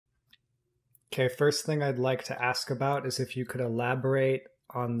Okay, first thing I'd like to ask about is if you could elaborate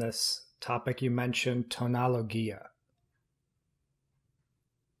on this topic you mentioned, tonalogia.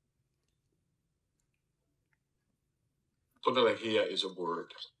 Tonalogia is a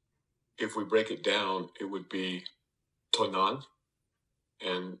word. If we break it down, it would be tonan,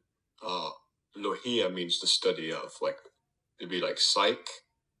 and logia means the study of, like, it'd be like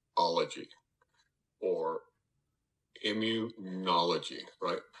psychology or immunology,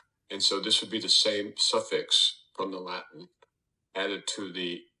 right? And so this would be the same suffix from the Latin added to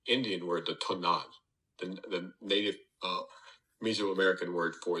the Indian word, the tonan, the native Mesoamerican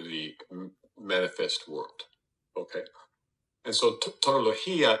word for the manifest world. Okay. And so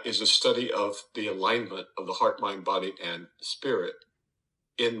tonalogia is a study of the alignment of the heart, mind, body, and spirit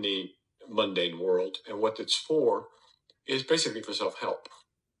in the mundane world. And what it's for is basically for self-help.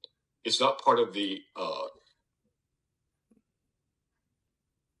 It's not part of the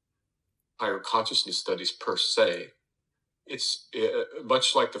higher consciousness studies per se. It's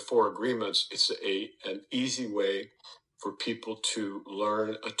much like the Four Agreements. It's an easy way for people to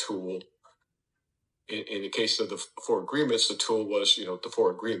learn a tool. In the case of the Four Agreements, the tool was, the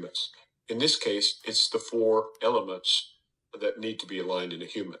Four Agreements. In this case, it's the four elements that need to be aligned in a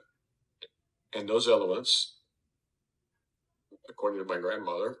human. And those elements, according to my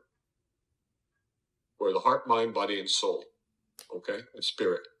grandmother, were the heart, mind, body, and soul, okay, and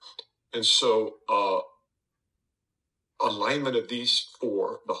spirit. And so alignment of these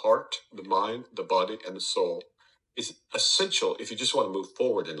four, the heart, the mind, the body, and the soul, is essential if you just want to move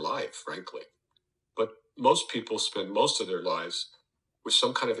forward in life, frankly. But most people spend most of their lives with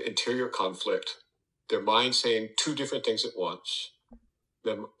some kind of interior conflict, their mind saying two different things at once,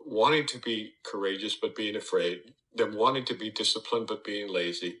 them wanting to be courageous but being afraid, them wanting to be disciplined but being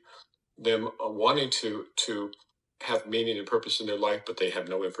lazy, them wanting to have meaning and purpose in their life but they have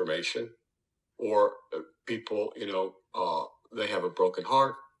no information, or people, they have a broken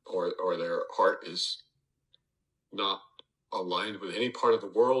heart, or their heart is not aligned with any part of the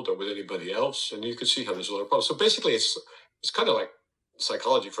world or with anybody else, and you can see how there's a lot of problems. So basically, it's kind of like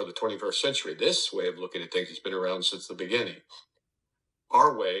psychology for the 21st century. This way of looking at things has been around since the beginning.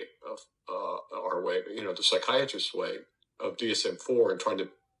 Our way, the psychiatrist's way of DSM-4 and trying to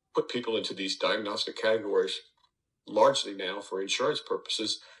put people into these diagnostic categories, largely now for insurance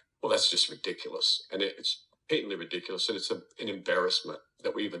purposes, well, that's just ridiculous, and it's patently ridiculous, and it's an embarrassment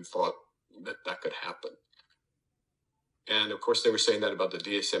that we even thought that could happen. And of course, they were saying that about the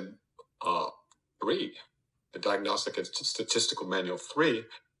DSM-3, the Diagnostic and Statistical Manual 3,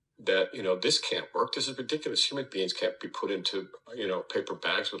 that, this can't work. This is ridiculous. Human beings can't be put into, paper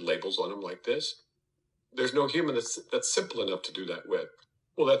bags with labels on them like this. There's no human that's simple enough to do that with.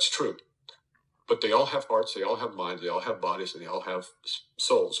 Well, that's true. But they all have hearts, they all have minds, they all have bodies, and they all have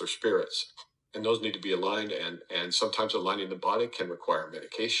souls or spirits. And those need to be aligned. And sometimes aligning the body can require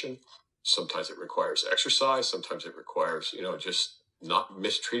medication. Sometimes it requires exercise. Sometimes it requires, just not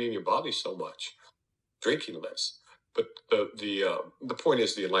mistreating your body so much, drinking less. But the point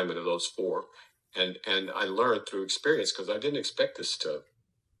is the alignment of those four. And I learned through experience, because I didn't expect this to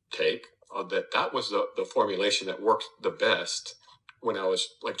take, that was the formulation that worked the best when I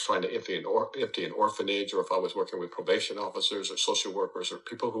was like trying to empty an orphanage, or if I was working with probation officers or social workers or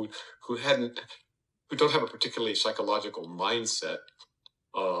people who don't have a particularly psychological mindset.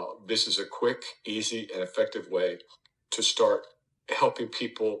 This is a quick, easy, and effective way to start helping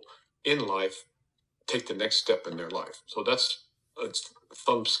people in life take the next step in their life. So that's a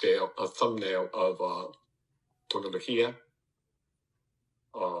thumbnail of tonalogia.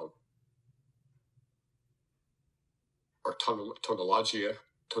 Or tonalogia.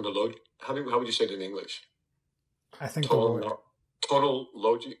 How would you say it in English? I think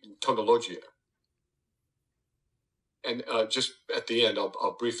Tonalogia. And just at the end,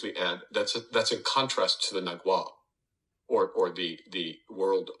 I'll briefly add that's in contrast to the Nagual, or the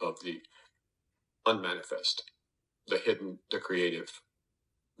world of the unmanifest, the hidden, the creative,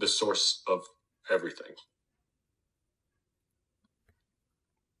 the source of everything.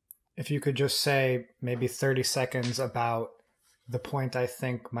 If you could just say maybe 30 seconds about the point I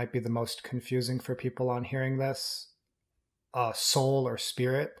think might be the most confusing for people on hearing this, soul or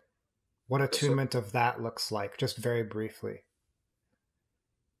spirit, what attunement of that looks like, just very briefly.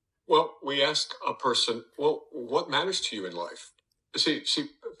 Well, we ask a person, well, what matters to you in life? See,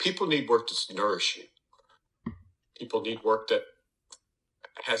 people need work that's nourishing. People need work that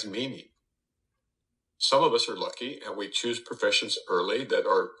has meaning. Some of us are lucky, and we choose professions early that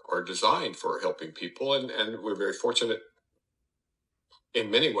are designed for helping people, and we're very fortunate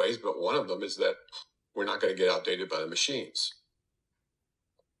in many ways, but one of them is that we're not going to get outdated by the machines.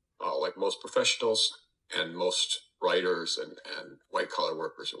 A like most professionals and most writers and white collar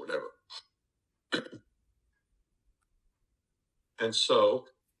workers or whatever. And so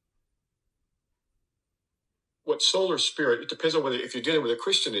what soul or spirit, it depends on whether, if you're dealing with a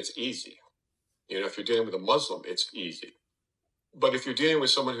Christian, it's easy. If you're dealing with a Muslim, it's easy. But if you're dealing with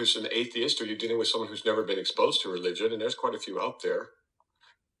someone who's an atheist, or you're dealing with someone who's never been exposed to religion, and there's quite a few out there,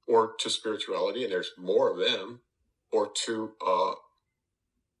 or to spirituality, and there's more of them, or to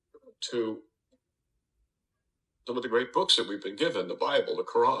some of the great books that we've been given, the Bible, the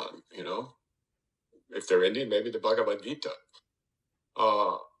Quran, if they're Indian, maybe the Bhagavad Gita.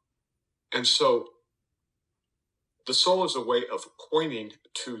 And so the soul is a way of pointing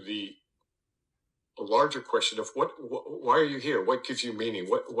to the larger question of why are you here? What gives you meaning?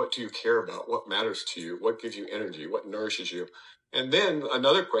 What do you care about? What matters to you? What gives you energy? What nourishes you? And then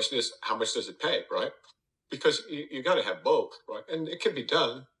another question is, how much does it pay, right? Because you got to have both, right? And it can be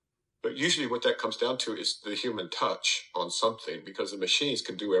done, but usually what that comes down to is the human touch on something, because the machines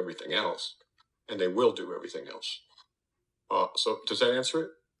can do everything else, and they will do everything else. So does that answer it?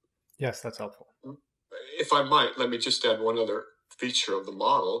 Yes, that's helpful. If I might, let me just add one other feature of the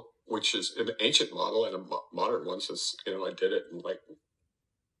model, which is an ancient model and a modern one, since, I did it in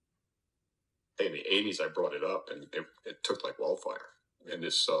in the 80s. I brought it up, and it took like wildfire in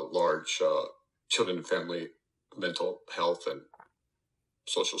this large children and family mental health and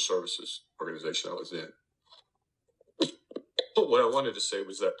social services organization I was in. But what I wanted to say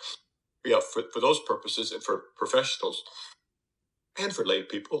was that, for those purposes, and for professionals and for lay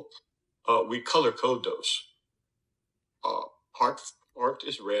people, we color code those. Heart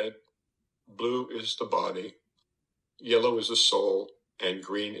is red, blue is the body, yellow is the soul, and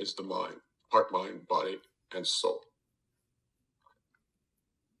green is the mind. Heart, mind, body, and soul.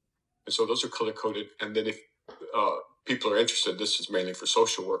 And so those are color coded. And then if people are interested, this is mainly for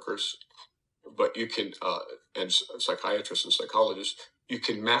social workers, but you can, and psychiatrists and psychologists, you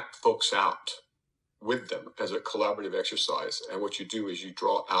can map folks out with them as a collaborative exercise. And what you do is you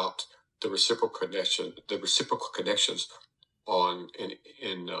draw out the reciprocal connections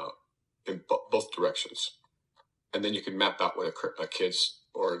in both directions, and then you can map out what a kid's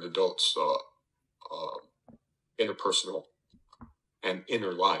or an adult's interpersonal and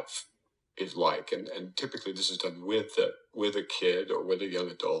inner life is like. And typically this is done with a kid or with a young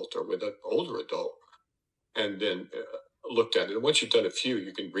adult or with an older adult, and then looked at it. And once you've done a few,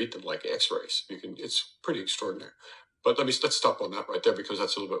 you can read them like X-rays. It's pretty extraordinary. But let's stop on that right there, because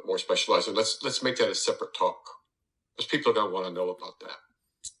that's a little bit more specialized, and let's make that a separate talk, because people are going to want to know about that.